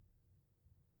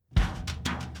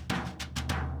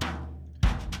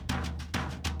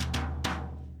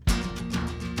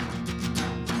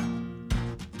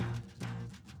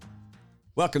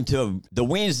Welcome to the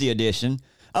Wednesday edition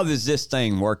of Is This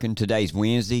Thing Working? Today's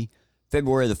Wednesday,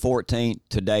 February the 14th.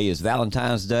 Today is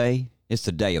Valentine's Day. It's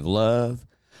the day of love.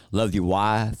 Love your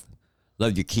wife.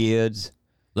 Love your kids.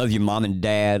 Love your mom and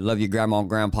dad. Love your grandma and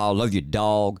grandpa. Love your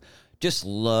dog. Just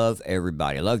love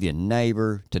everybody. Love your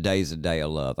neighbor. Today's the day of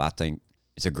love. I think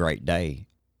it's a great day.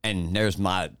 And there's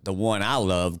the one I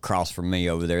love across from me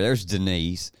over there. There's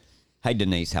Denise. Hey,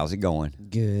 Denise, how's it going?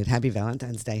 Good. Happy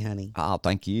Valentine's Day, honey. Oh,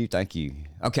 thank you. Thank you.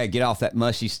 Okay, get off that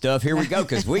mushy stuff. Here we go,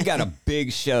 because we got a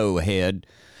big show ahead.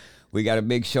 We got a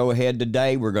big show ahead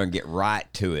today. We're going to get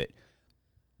right to it.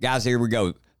 Guys, here we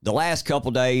go. The last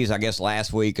couple days, I guess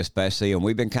last week especially, and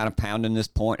we've been kind of pounding this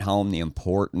point home, the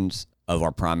importance of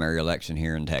our primary election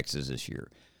here in Texas this year.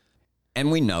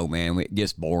 And we know, man, it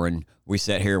gets boring. We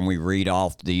sit here and we read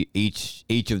off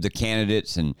each of the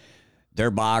candidates and their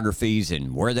biographies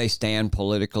and where they stand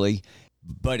politically.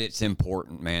 But it's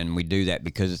important, man. We do that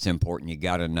because it's important. You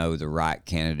got to know the right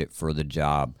candidate for the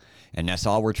job. And that's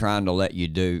all we're trying to let you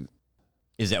do,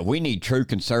 is that we need true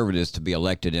conservatives to be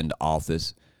elected into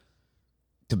office,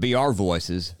 to be our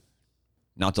voices,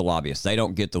 not the lobbyists. They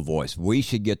don't get the voice. We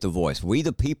should get the voice. We,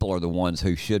 the people, are the ones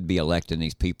who should be electing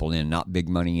these people in, not big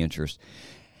money interests.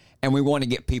 And we want to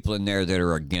get people in there that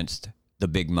are against the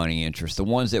big money interests, the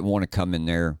ones that want to come in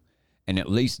there and at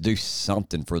least do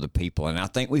something for the people. And I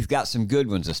think we've got some good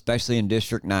ones, especially in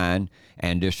District 9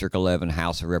 and District 11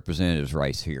 House of Representatives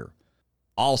race here.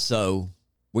 Also,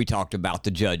 we talked about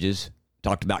the judges,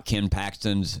 talked about Ken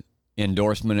Paxton's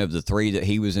endorsement of the three that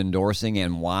he was endorsing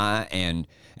and why. And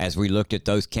as we looked at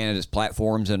those candidates'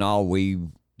 platforms and all, we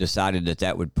decided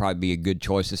that would probably be a good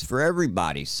choices for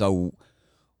everybody. So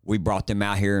we brought them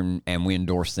out here and we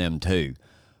endorsed them too.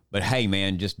 But hey,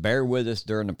 man, just bear with us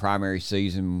during the primary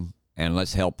season. And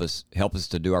let's help us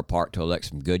to do our part to elect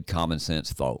some good common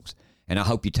sense folks. And I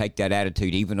hope you take that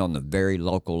attitude even on the very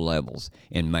local levels,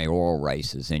 in mayoral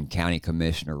races, in county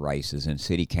commissioner races, in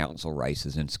city council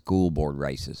races, in school board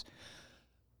races.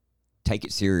 Take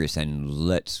it serious and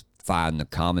let's find the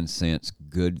common sense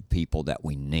good people that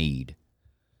we need.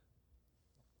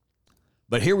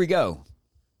 But here we go.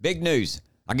 Big news.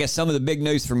 I guess some of the big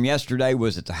news from yesterday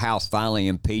was that the House finally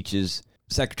impeaches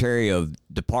Secretary of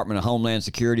Department of Homeland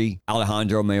Security,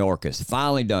 Alejandro Mayorkas.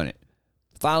 Finally done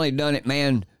it,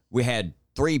 man. We had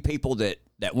three people that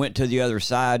went to the other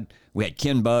side. We had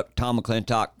Ken Buck, Tom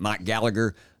McClintock, Mike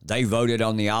Gallagher. They voted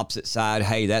on the opposite side.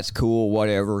 Hey, that's cool,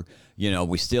 whatever. You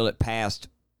know, it passed.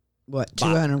 What,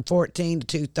 214 to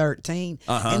 213?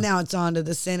 And now it's on to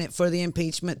the Senate for the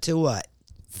impeachment to what?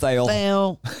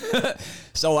 Fail.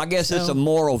 So I guess it's a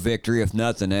moral victory, if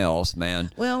nothing else,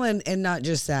 man. Well, and not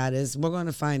just that, is we're going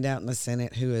to find out in the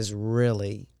Senate who is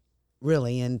really,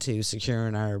 really into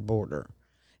securing our border.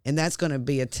 And that's going to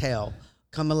be a tell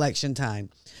come election time.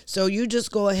 So you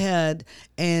just go ahead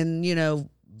and,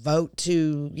 vote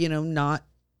to, not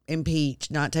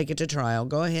impeach, not take it to trial.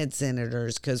 Go ahead,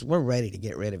 senators, because we're ready to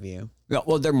get rid of you.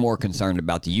 Well, they're more concerned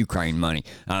about the Ukraine money.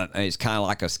 It's kind of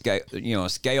like a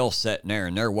scale sitting there,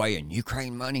 and they're weighing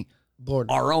Ukraine money,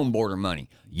 our own border money.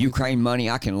 Ukraine money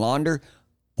I can launder,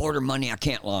 border money I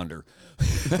can't launder.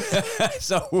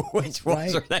 So which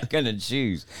ones are they going to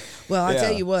choose? Well, I'll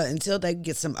tell you what, until they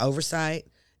get some oversight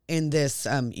in this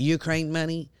Ukraine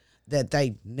money that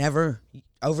they never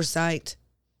oversight,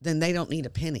 then they don't need a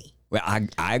penny. Well,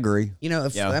 I agree.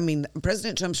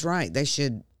 President Trump's right. They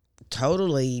should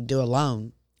totally do a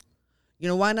loan.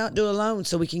 Why not do a loan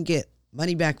so we can get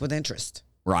money back with interest?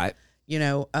 Right.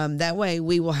 That way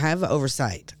we will have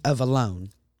oversight of a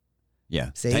loan. Yeah.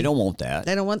 See? They don't want that.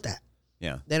 They don't want that.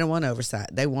 Yeah. They don't want oversight.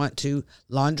 They want to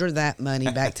launder that money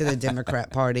back to the Democrat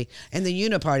Party and the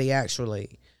Uniparty,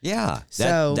 actually. Yeah.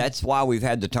 So that's why we've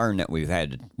had the turn that we've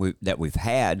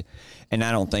had. And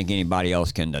I don't think anybody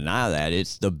else can deny that.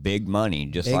 It's the big money.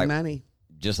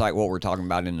 Just like what we're talking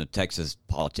about in the Texas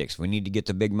politics. We need to get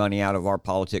the big money out of our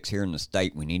politics here in the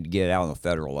state. We need to get it out on the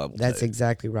federal level. That's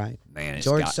exactly right. Man,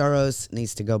 George Soros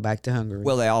needs to go back to Hungary.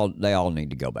 Well, they all need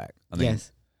to go back.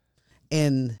 Yes.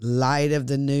 In light of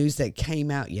the news that came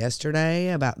out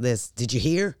yesterday about this, did you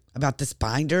hear about this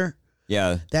binder?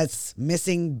 Yeah. That's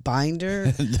missing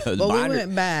binder. We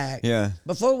went back. Yeah.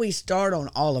 Before we start on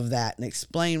all of that and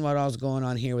explain what all's going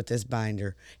on here with this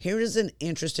binder, here is an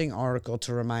interesting article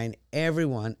to remind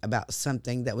everyone about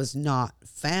something that was not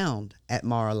found at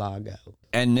Mar-a-Lago.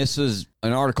 And this is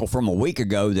an article from a week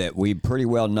ago that we pretty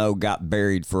well know got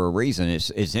buried for a reason.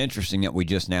 It's interesting that we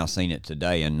just now seen it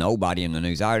today, and nobody in the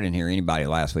news. I didn't hear anybody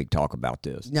last week talk about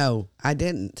this. No, I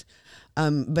didn't.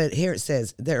 But here it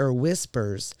says, there are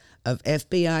whispers of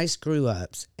FBI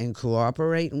screw-ups and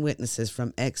cooperating witnesses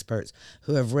from experts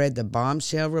who have read the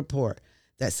bombshell report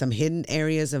that some hidden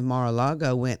areas of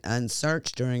Mar-a-Lago went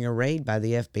unsearched during a raid by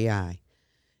the FBI.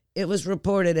 It was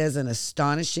reported as an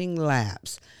astonishing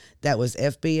lapse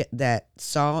that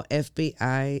saw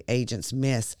FBI agents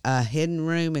miss a hidden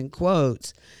room, in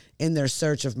quotes, in their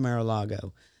search of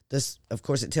Mar-a-Lago. This, of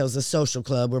course, it tells the social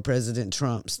club where President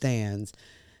Trump stands.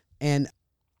 And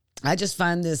I just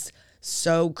find this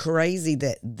so crazy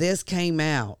that this came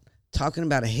out talking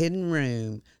about a hidden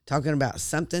room, talking about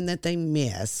something that they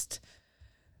missed,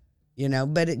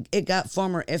 but it got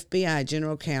former FBI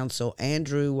General Counsel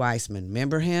Andrew Weissman,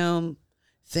 remember him,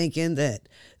 thinking that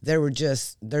there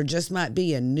just might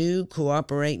be a new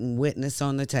cooperating witness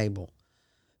on the table.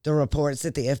 The reports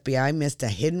that the FBI missed a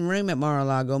hidden room at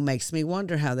Mar-a-Lago makes me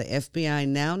wonder how the FBI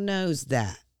now knows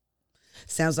that.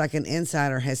 Sounds like an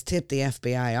insider has tipped the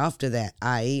FBI off to that,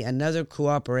 i.e. another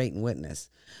cooperating witness.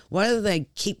 Why do they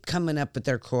keep coming up with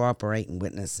their cooperating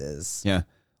witnesses? Yeah.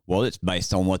 Well, it's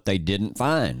based on what they didn't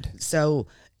find. So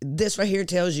this right here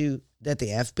tells you that the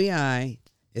FBI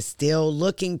is still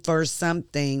looking for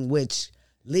something, which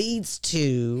leads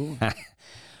to...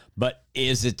 But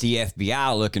is it the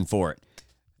FBI looking for it?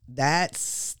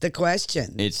 That's the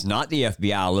question. It's not the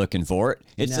FBI looking for it.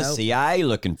 It's the CIA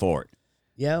looking for it.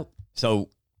 Yep. So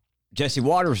Jesse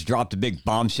Waters dropped a big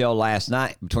bombshell last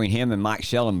night between him and Mike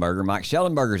Schellenberger. Mike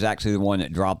Schellenberger is actually the one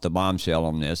that dropped the bombshell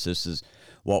on this. This is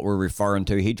what we're referring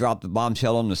to. He dropped the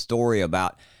bombshell on the story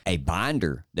about a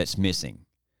binder that's missing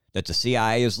that the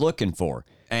CIA is looking for.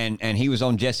 And he was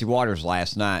on Jesse Waters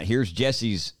last night. Here's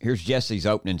Jesse's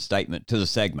opening statement to the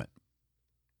segment.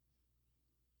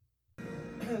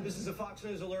 This is a Fox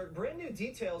News alert. Brand new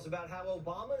details about how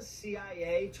Obama's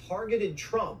CIA targeted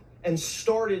Trump and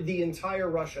started the entire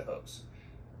Russia hoax.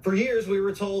 For years, we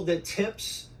were told that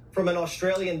tips from an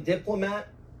Australian diplomat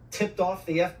tipped off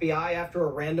the FBI after a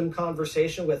random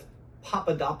conversation with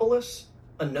Papadopoulos,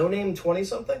 a no-name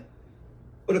 20-something.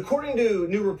 But according to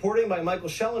new reporting by Michael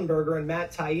Schellenberger and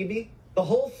Matt Taibbi, the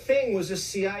whole thing was a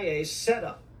CIA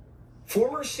setup.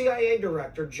 Former CIA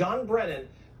Director John Brennan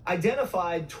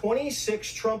identified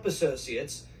 26 Trump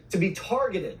associates to be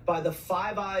targeted by the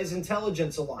Five Eyes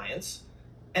Intelligence Alliance,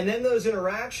 and then those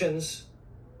interactions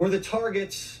were the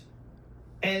targets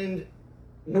and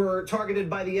were targeted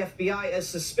by the FBI as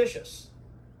suspicious.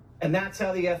 And that's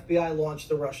how the FBI launched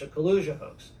the Russia collusion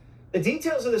hoax. The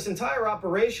details of this entire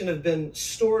operation have been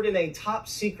stored in a top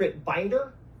secret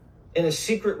binder in a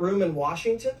secret room in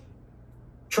Washington.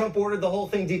 Trump ordered the whole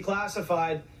thing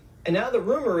declassified, and now the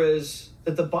rumor is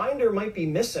that the binder might be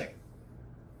missing.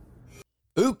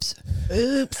 Oops.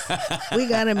 We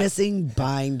got a missing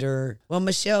binder. Well,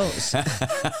 Michael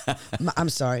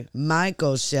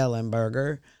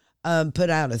Schellenberger put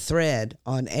out a thread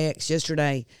on X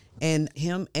yesterday, and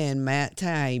him and Matt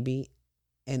Taibbi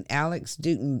and Alex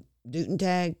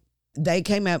Dutentag, they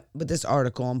came up with this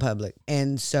article on Public.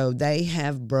 And so they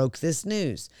have broke this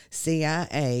news.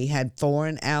 CIA had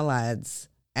foreign allies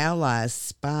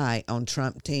spy on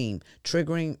Trump team,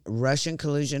 triggering Russian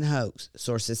collusion hoax,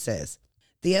 sources says.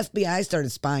 The FBI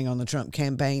started spying on the Trump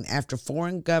campaign after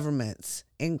foreign governments,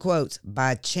 in quotes,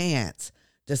 by chance,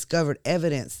 discovered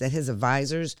evidence that his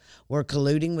advisors were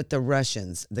colluding with the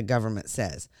Russians, the government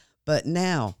says. But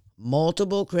now,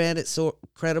 multiple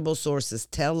credible sources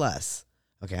tell us,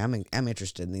 okay, I'm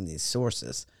interested in these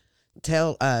sources,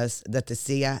 tell us that the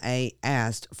CIA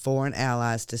asked foreign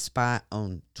allies to spy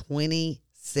on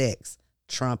 26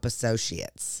 Trump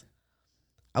associates.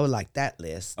 I would like that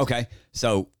list. Okay,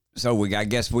 so I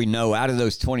guess we know out of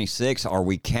those 26, are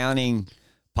we counting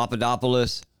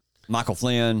Papadopoulos, Michael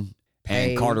Flynn,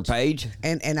 and Carter Page?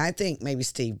 And I think maybe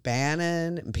Steve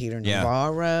Bannon and Peter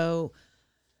Navarro,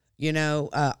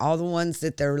 all the ones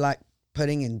that they're like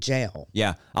putting in jail.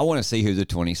 Yeah, I want to see who the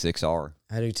 26 are.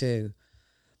 I do too.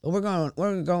 But we're going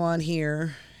to go on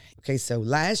here. Okay, so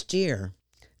last year,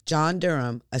 John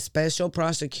Durham, a special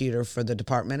prosecutor for the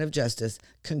Department of Justice,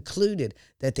 concluded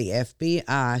that the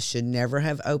FBI should never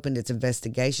have opened its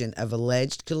investigation of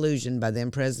alleged collusion by then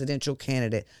presidential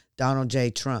candidate Donald J.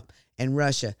 Trump and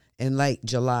Russia in late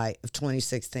July of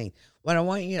 2016. What I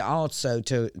want you also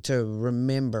to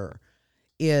remember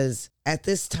is at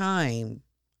this time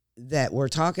that we're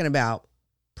talking about,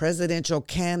 presidential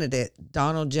candidate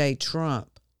Donald J.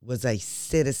 Trump was a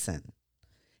citizen.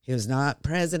 He was not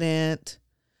president.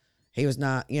 He was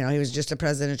not, he was just a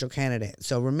presidential candidate.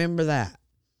 So remember that.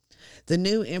 The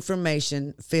new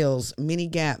information fills many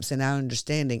gaps in our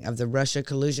understanding of the Russia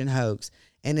collusion hoax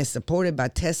and is supported by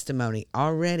testimony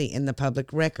already in the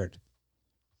public record.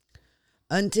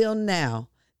 Until now,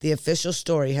 the official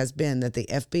story has been that the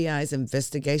FBI's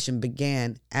investigation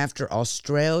began after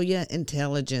Australia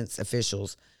intelligence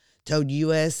officials told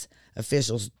U.S.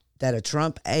 officials that a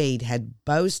Trump aide had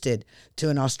boasted to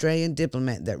an Australian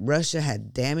diplomat that Russia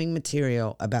had damning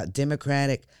material about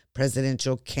Democratic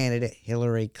presidential candidate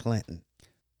Hillary Clinton.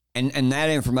 And that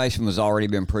information was already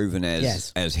been proven as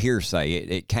Yes. as hearsay.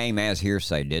 It came as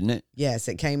hearsay, didn't it? Yes,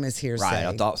 it came as hearsay. Right,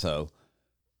 I thought so.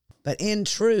 But in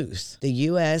truth, the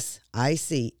U.S.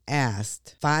 IC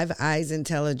asked Five Eyes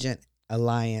Intelligence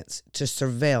Alliance to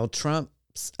surveil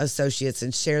Trump's associates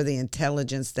and share the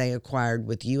intelligence they acquired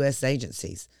with U.S.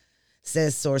 agencies,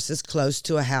 says sources close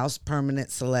to a House Permanent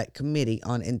Select Committee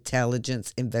on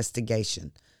Intelligence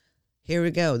Investigation. Here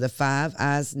we go. The Five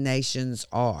Eyes nations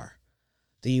are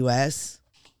the U.S.,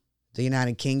 the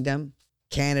United Kingdom,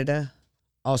 Canada,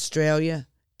 Australia,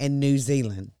 and New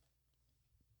Zealand.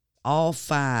 All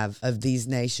five of these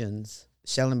nations,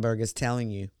 Schellenberg is telling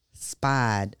you,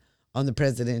 spied on the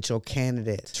presidential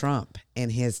candidate Trump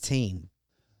and his team.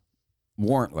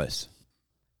 Warrantless.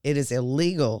 It is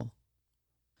illegal,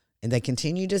 and they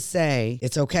continue to say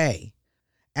it's okay.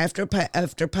 After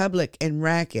Public and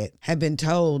Racket had been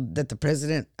told that the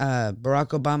President Barack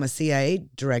Obama CIA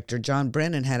Director John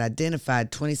Brennan had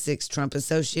identified 26 Trump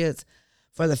associates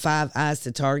for the Five Eyes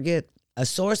to target, a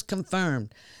source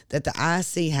confirmed that the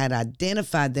IC had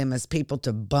identified them as people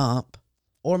to bump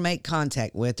or make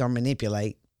contact with or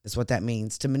manipulate. Is what that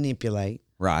means, to manipulate.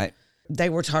 Right. They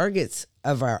were targets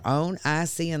of our own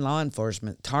IC and law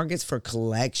enforcement, targets for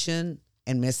collection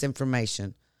and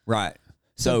misinformation. Right.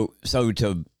 So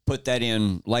to put that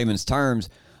in layman's terms,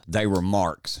 they were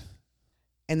marks.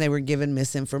 And they were given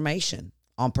misinformation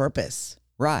on purpose.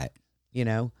 Right. You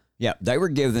know, Yeah, they were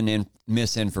given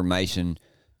misinformation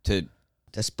to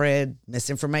spread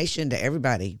misinformation to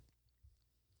everybody.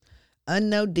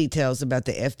 Unknown details about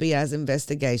the FBI's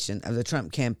investigation of the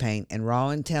Trump campaign and raw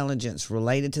intelligence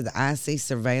related to the IC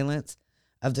surveillance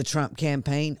of the Trump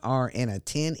campaign are in a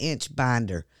 10-inch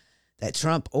binder that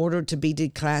Trump ordered to be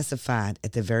declassified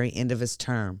at the very end of his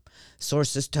term,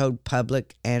 sources told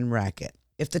Public and Racket.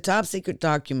 If the top secret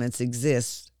documents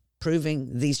exist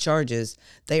proving these charges,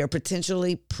 they are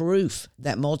potentially proof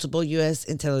that multiple U.S.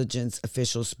 intelligence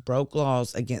officials broke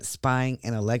laws against spying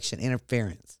and election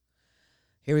interference.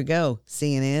 Here we go.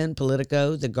 CNN,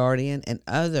 Politico, The Guardian, and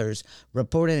others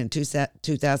reported in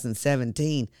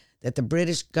 2017 that the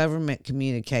British government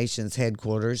communications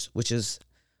headquarters, which is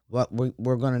what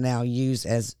we're going to now use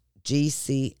as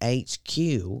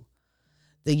GCHQ,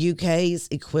 the UK's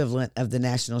equivalent of the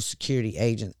National Security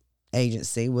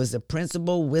Agency, was the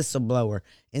principal whistleblower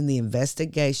in the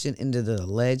investigation into the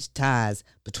alleged ties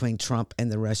between Trump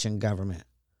and the Russian government.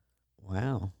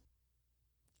 Wow.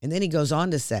 And then he goes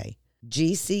on to say,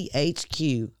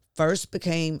 GCHQ first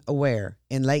became aware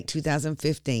in late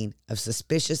 2015 of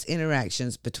suspicious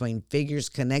interactions between figures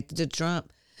connected to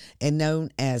Trump and known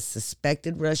as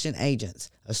suspected Russian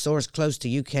agents. A source close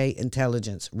to UK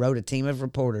intelligence wrote a team of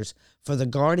reporters for The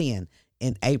Guardian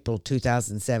in April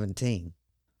 2017.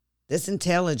 This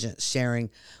intelligence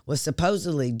sharing was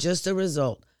supposedly just a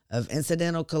result of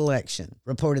incidental collection,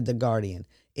 reported The Guardian.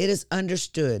 It is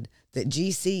understood that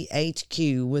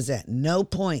GCHQ was at no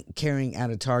point carrying out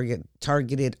a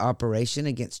targeted operation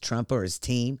against Trump or his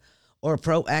team or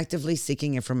proactively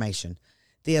seeking information.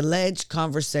 The alleged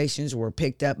conversations were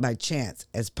picked up by chance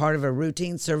as part of a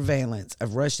routine surveillance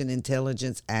of Russian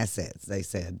intelligence assets, they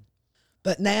said.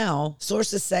 But now,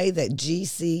 sources say that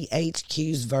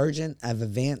GCHQ's version of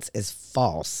events is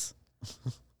false.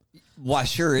 Why,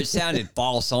 sure, it sounded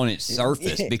false on its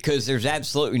surface because there's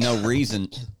absolutely no reason.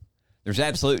 There's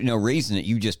absolutely no reason that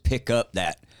you just pick up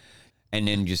that and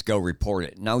then just go report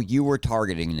it. No, you were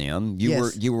targeting them.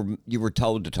 You were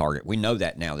told to target. We know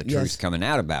that now. The truth's coming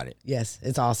out about it. Yes,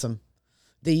 it's awesome.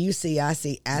 The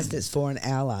UCIC asked its foreign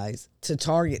allies to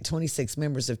target 26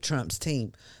 members of Trump's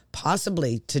team,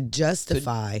 possibly to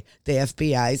justify the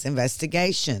FBI's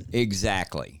investigation.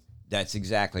 Exactly. That's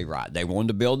exactly right. They wanted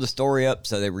to build the story up,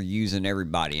 so they were using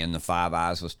everybody, and the Five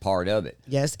Eyes was part of it.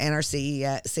 Yes, and our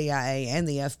CIA and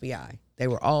the FBI. They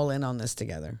were all in on this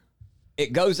together.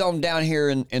 It goes on down here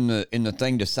in the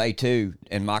thing to say, too,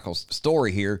 in Michael's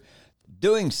story here,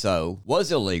 doing so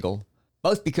was illegal,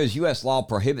 both because U.S. law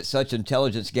prohibits such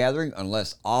intelligence gathering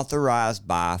unless authorized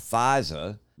by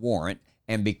FISA warrant,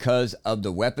 and because of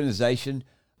the weaponization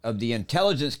of the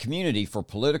intelligence community for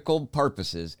political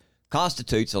purposes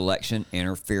constitutes election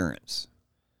interference.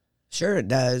 Sure it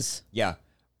does. Yeah.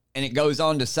 And it goes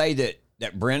on to say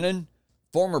that Brennan,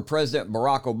 former President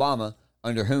Barack Obama,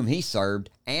 under whom he served,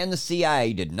 and the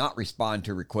CIA did not respond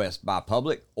to requests by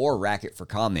Public or Racket for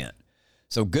comment.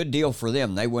 So good deal for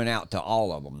them. They went out to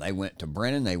all of them. They went to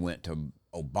Brennan, they went to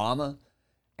Obama,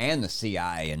 and the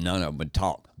CIA, and none of them would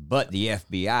talk. But the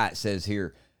FBI, it says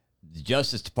here, The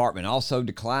Justice Department also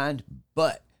declined,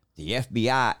 but the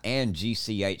FBI and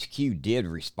GCHQ did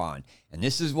respond. And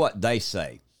this is what they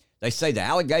say. They say the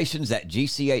allegations that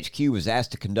GCHQ was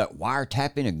asked to conduct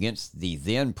wiretapping against the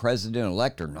then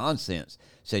president-elect are nonsense,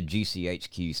 said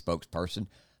GCHQ spokesperson.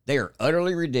 They are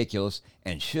utterly ridiculous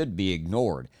and should be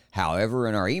ignored. However,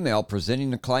 in our email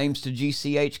presenting the claims to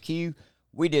GCHQ,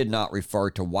 we did not refer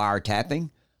to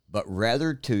wiretapping, but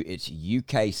rather to its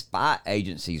UK spy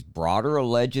agency's broader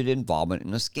alleged involvement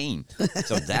in the scheme.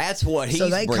 So that's what he's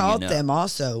bringing up. So they caught them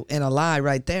also in a lie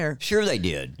right there. Sure they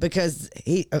did. Because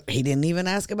he didn't even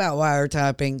ask about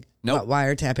wiretapping. Nope. About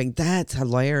wiretapping. That's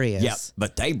hilarious. Yep,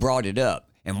 but they brought it up.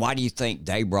 And why do you think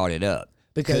they brought it up?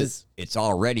 Because it's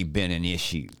already been an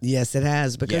issue. Yes, it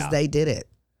has. Because they did it.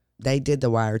 They did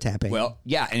the wiretapping. Well,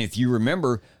 yeah, and if you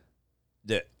remember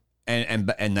the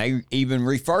and they even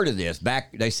refer to this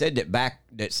back. They said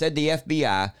that said the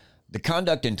FBI, the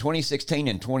conduct in 2016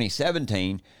 and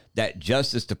 2017 that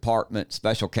Justice Department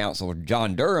Special Counsel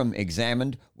John Durham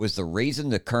examined was the reason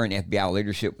the current FBI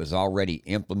leadership was already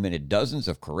implemented dozens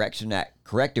of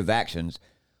corrective actions,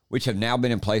 which have now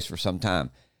been in place for some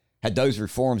time. Had those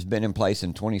reforms been in place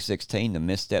in 2016, the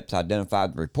missteps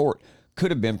identified in the report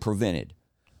could have been prevented.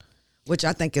 Which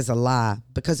I think is a lie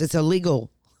because it's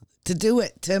illegal to do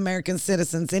it to American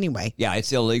citizens anyway. Yeah,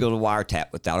 it's illegal to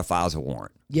wiretap without a FISA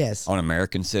warrant. Yes. On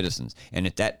American citizens. And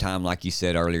at that time, like you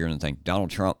said earlier in the thing, Donald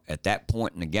Trump, at that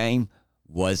point in the game,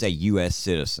 was a U.S.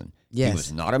 citizen. Yes. He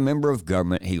was not a member of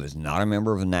government. He was not a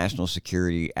member of a national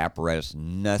security apparatus,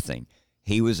 nothing.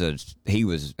 He was an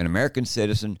American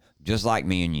citizen just like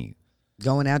me and you.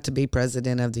 Going out to be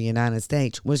president of the United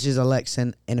States, which is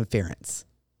election interference.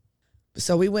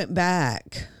 So we went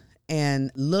back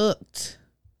and looked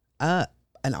up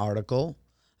an article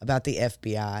about the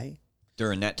FBI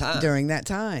during that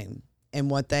time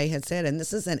and what they had said. And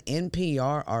this is an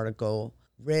NPR article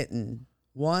written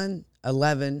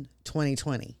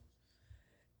 1/11/2020.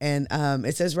 And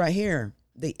it says right here,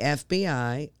 the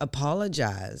FBI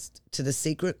apologized to the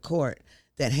secret court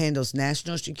that handles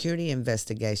national security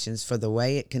investigations for the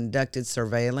way it conducted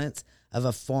surveillance of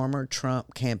a former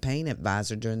Trump campaign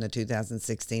advisor during the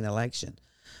 2016 election,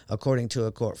 according to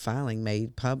a court filing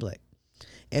made public.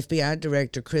 FBI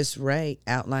Director Chris Wray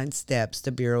outlined steps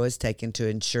the Bureau has taken to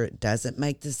ensure it doesn't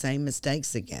make the same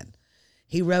mistakes again.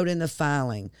 He wrote in the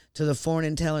filing to the Foreign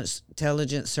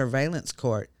Intelligence Surveillance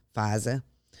Court, FISA,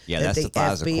 that the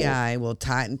FBI will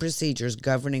tighten procedures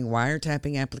governing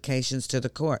wiretapping applications to the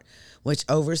court, which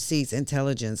oversees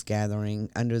intelligence gathering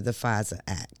under the FISA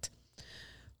Act.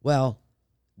 Well,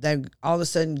 they're all of a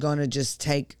sudden going to just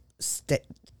take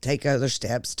other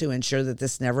steps to ensure that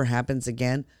this never happens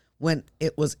again when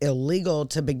it was illegal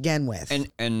to begin with.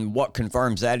 And what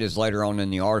confirms that is later on in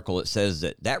the article, it says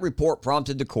that report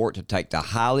prompted the court to take the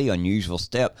highly unusual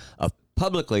step of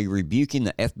publicly rebuking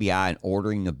the FBI and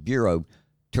ordering the Bureau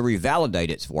to revalidate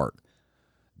its work.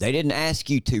 They didn't ask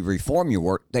you to reform your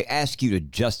work. They asked you to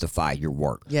justify your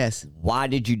work. Yes. Why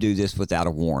did you do this without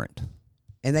a warrant?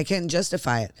 And they couldn't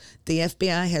justify it. The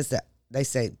FBI has the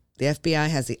FBI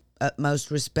has the utmost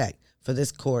respect for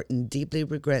this court and deeply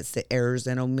regrets the errors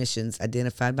and omissions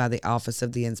identified by the Office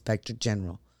of the Inspector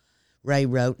General. Wray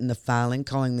wrote in the filing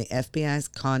calling the FBI's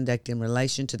conduct in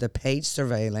relation to the page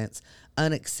surveillance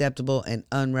unacceptable and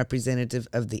unrepresentative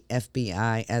of the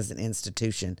FBI as an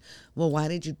institution. Well, why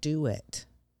did you do it?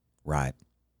 Right.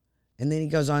 And then he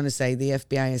goes on to say the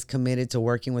FBI is committed to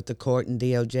working with the court and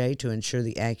DOJ to ensure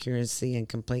the accuracy and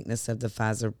completeness of the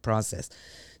FISA process.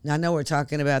 Now, I know we're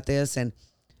talking about this, and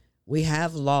we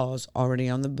have laws already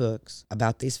on the books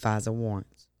about these FISA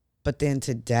warrants. But then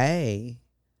today,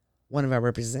 one of our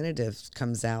representatives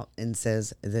comes out and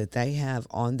says that they have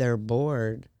on their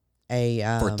board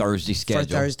for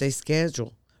Thursday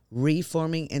schedule,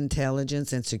 Reforming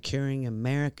Intelligence and Securing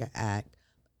America Act.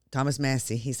 Thomas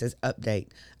Massey, he says, update.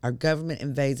 Our government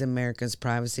invades Americans'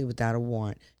 privacy without a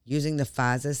warrant using the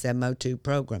FISA 702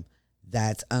 program.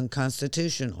 That's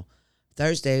unconstitutional.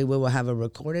 Thursday, we will have a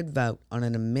recorded vote on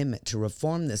an amendment to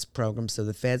reform this program so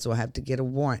the feds will have to get a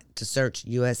warrant to search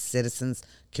U.S. citizens'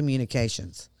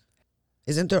 communications.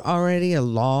 Isn't there already a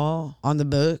law on the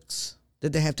books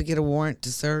that they have to get a warrant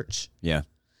to search? Yeah.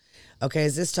 Okay,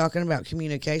 is this talking about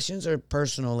communications or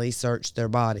personally search their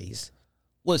bodies?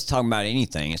 Well, it's talking about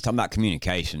anything. It's talking about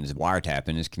communications.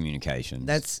 Wiretapping is communications.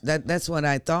 That's what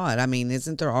I thought. I mean,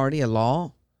 isn't there already a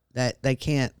law that they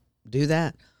can't do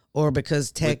that? Or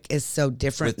because tech is so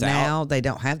different now, they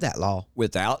don't have that law.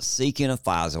 Without seeking a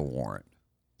FISA warrant,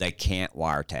 they can't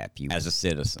wiretap you as a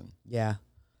citizen. Yeah,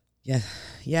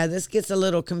 this gets a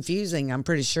little confusing, I'm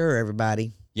pretty sure,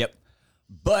 everybody. Yep.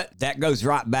 But that goes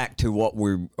right back to what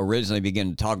we originally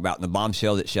began to talk about in the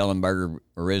bombshell that Schellenberger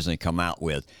originally come out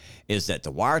with, is that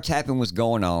the wiretapping was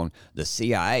going on. The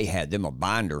CIA had them a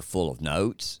binder full of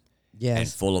notes and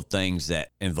full of things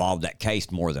that involved that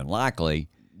case more than likely.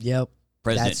 Yep.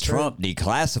 President Trump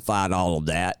declassified all of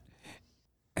that.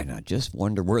 And I just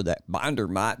wonder where that binder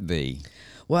might be.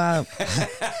 Well,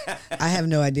 I have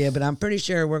no idea, but I'm pretty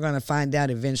sure we're going to find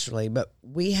out eventually. But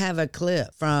we have a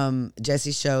clip from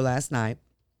Jesse's show last night.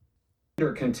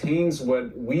 It contains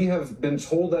what we have been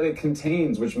told that it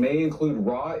contains, which may include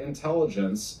raw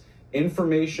intelligence,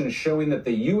 information showing that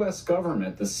the U.S.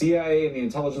 government, the CIA and the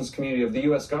intelligence community of the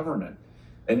U.S. government,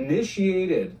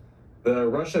 initiated the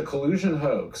Russia collusion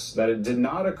hoax, that it did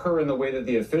not occur in the way that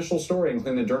the official story,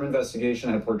 including the Durham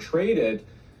investigation, had portrayed it.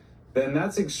 Then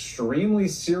that's extremely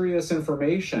serious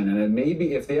information. And it may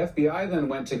be, if the FBI then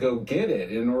went to go get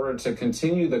it in order to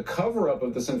continue the cover-up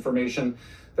of this information,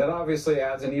 that obviously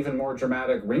adds an even more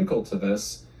dramatic wrinkle to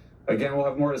this. Again, we'll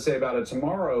have more to say about it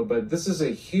tomorrow, but this is a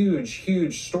huge,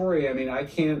 huge story. I mean,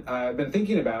 I've been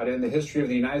thinking about it in the history of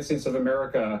the United States of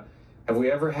America. Have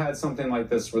we ever had something like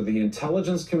this where the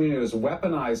intelligence community was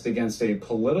weaponized against a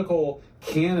political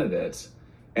candidate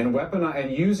and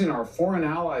using our foreign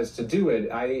allies to do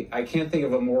it? I can't think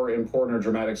of a more important or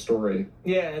dramatic story.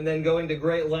 Yeah, and then going to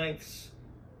great lengths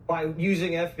by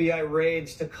using FBI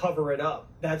raids to cover it up.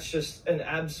 That's just an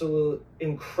absolute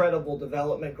incredible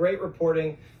development. Great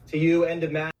reporting to you and to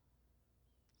Matt.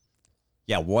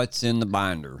 Yeah, what's in the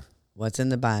binder? What's in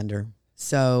the binder?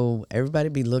 So everybody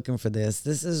be looking for this.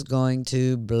 This is going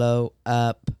to blow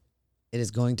up. It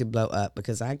is going to blow up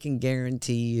because I can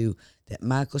guarantee you that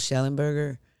Michael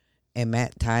Schellenberger and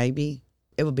Matt Taibbi,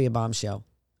 it will be a bombshell.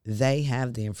 They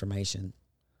have the information.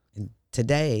 And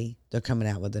today, they're coming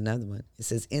out with another one. It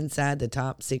says, inside the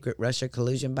top secret Russia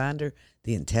collusion binder,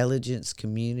 the intelligence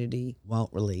community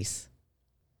won't release.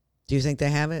 Do you think they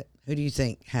have it? Who do you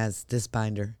think has this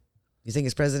binder? You think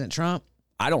it's President Trump?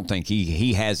 I don't think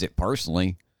he has it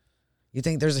personally. You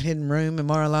think there's a hidden room in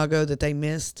Mar-a-Lago that they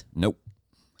missed? Nope.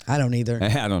 I don't either.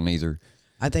 I don't either.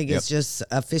 I think it's just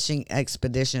a fishing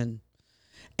expedition.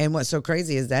 And what's so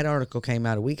crazy is that article came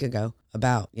out a week ago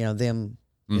about, them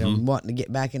wanting to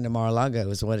get back into Mar-a-Lago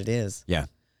is what it is. Yeah.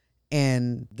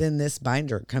 And then this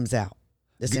binder comes out,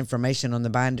 this information on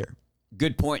the binder.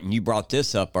 Good point. And you brought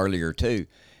this up earlier too.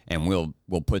 And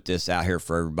we'll put this out here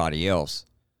for everybody else.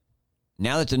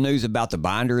 Now that the news about the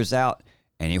binder is out,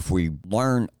 and if we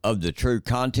learn of the true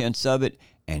contents of it,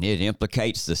 and it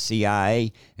implicates the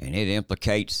CIA, and it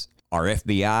implicates our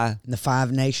FBI, and the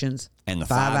five nations, and the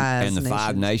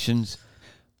five nations,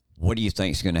 what do you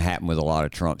think is going to happen with a lot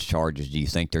of Trump's charges? Do you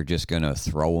think they're just going to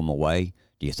throw them away?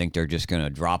 Do you think they're just going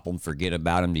to drop them, forget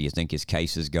about them? Do you think his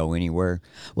cases go anywhere?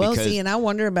 Well, and I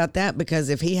wonder about that because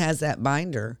if he has that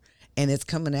binder and it's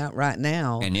coming out right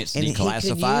now, and it's declassified, he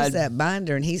could use that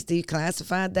binder, and he's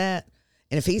declassified that.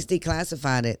 And if he's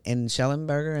declassified it, and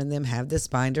Schellenberger and them have this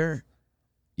binder,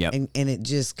 and it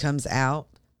just comes out,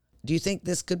 do you think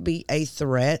this could be a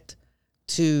threat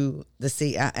to the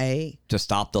CIA to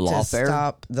stop the lawfare?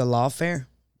 Stop the lawfare.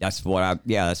 That's what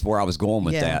that's where I was going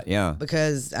with that. Yeah,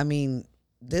 because I mean,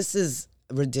 this is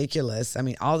ridiculous. I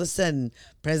mean, all of a sudden,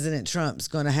 President Trump's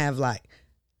going to have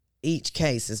each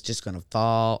case is just going to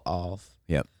fall off.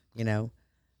 Yep.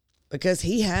 Because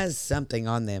he has something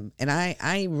on them. And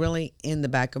I really, in the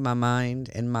back of my mind,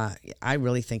 I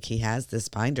really think he has this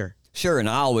binder. Sure, and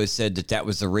I always said that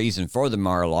was the reason for the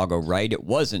Mar-a-Lago raid. It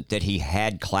wasn't that he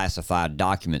had classified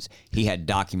documents. He had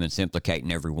documents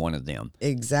implicating every one of them.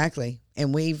 Exactly.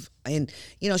 And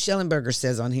Schellenberger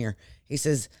says on here, he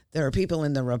says, there are people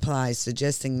in the replies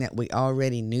suggesting that we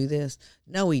already knew this.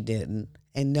 No, we didn't.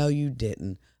 And no, you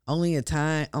didn't. Only a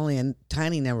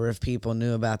tiny number of people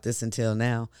knew about this until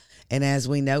now. And as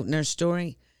we note in our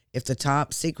story, if the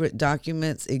top secret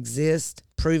documents exist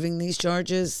proving these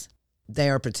charges, they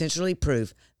are potentially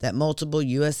proof that multiple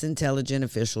U.S. intelligence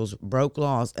officials broke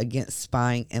laws against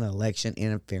spying and election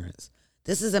interference.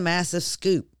 This is a massive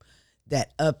scoop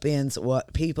that upends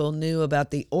what people knew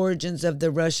about the origins of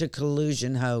the Russia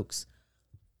collusion hoax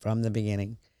from the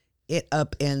beginning. It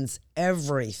upends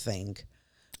everything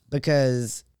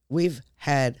because we've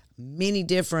had many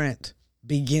different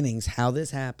beginnings, how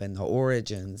this happened, the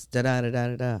origins,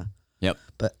 da-da-da-da-da-da. Yep.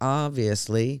 But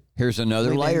obviously... Here's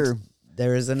another layer.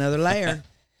 There is another layer.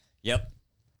 Yep.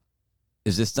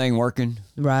 Is this thing working?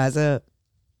 Rise up.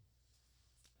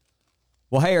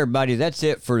 Well, hey, everybody, that's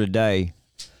it for today.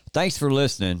 Thanks for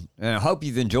listening, and I hope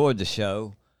you've enjoyed the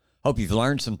show. Hope you've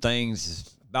learned some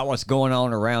things about what's going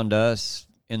on around us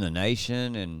in the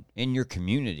nation and in your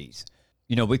communities.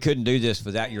 You know, we couldn't do this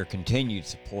without your continued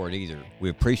support either. We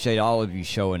appreciate all of you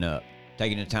showing up,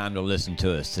 taking the time to listen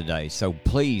to us today. So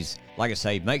please, like I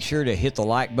say, make sure to hit the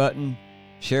like button,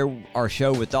 share our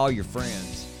show with all your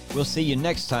friends. We'll see you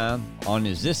next time on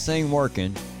Is This Thing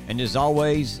Working? And as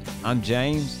always, I'm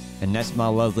James, and that's my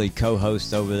lovely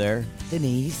co-host over there,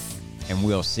 Denise, and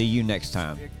we'll see you next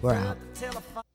time. we're out.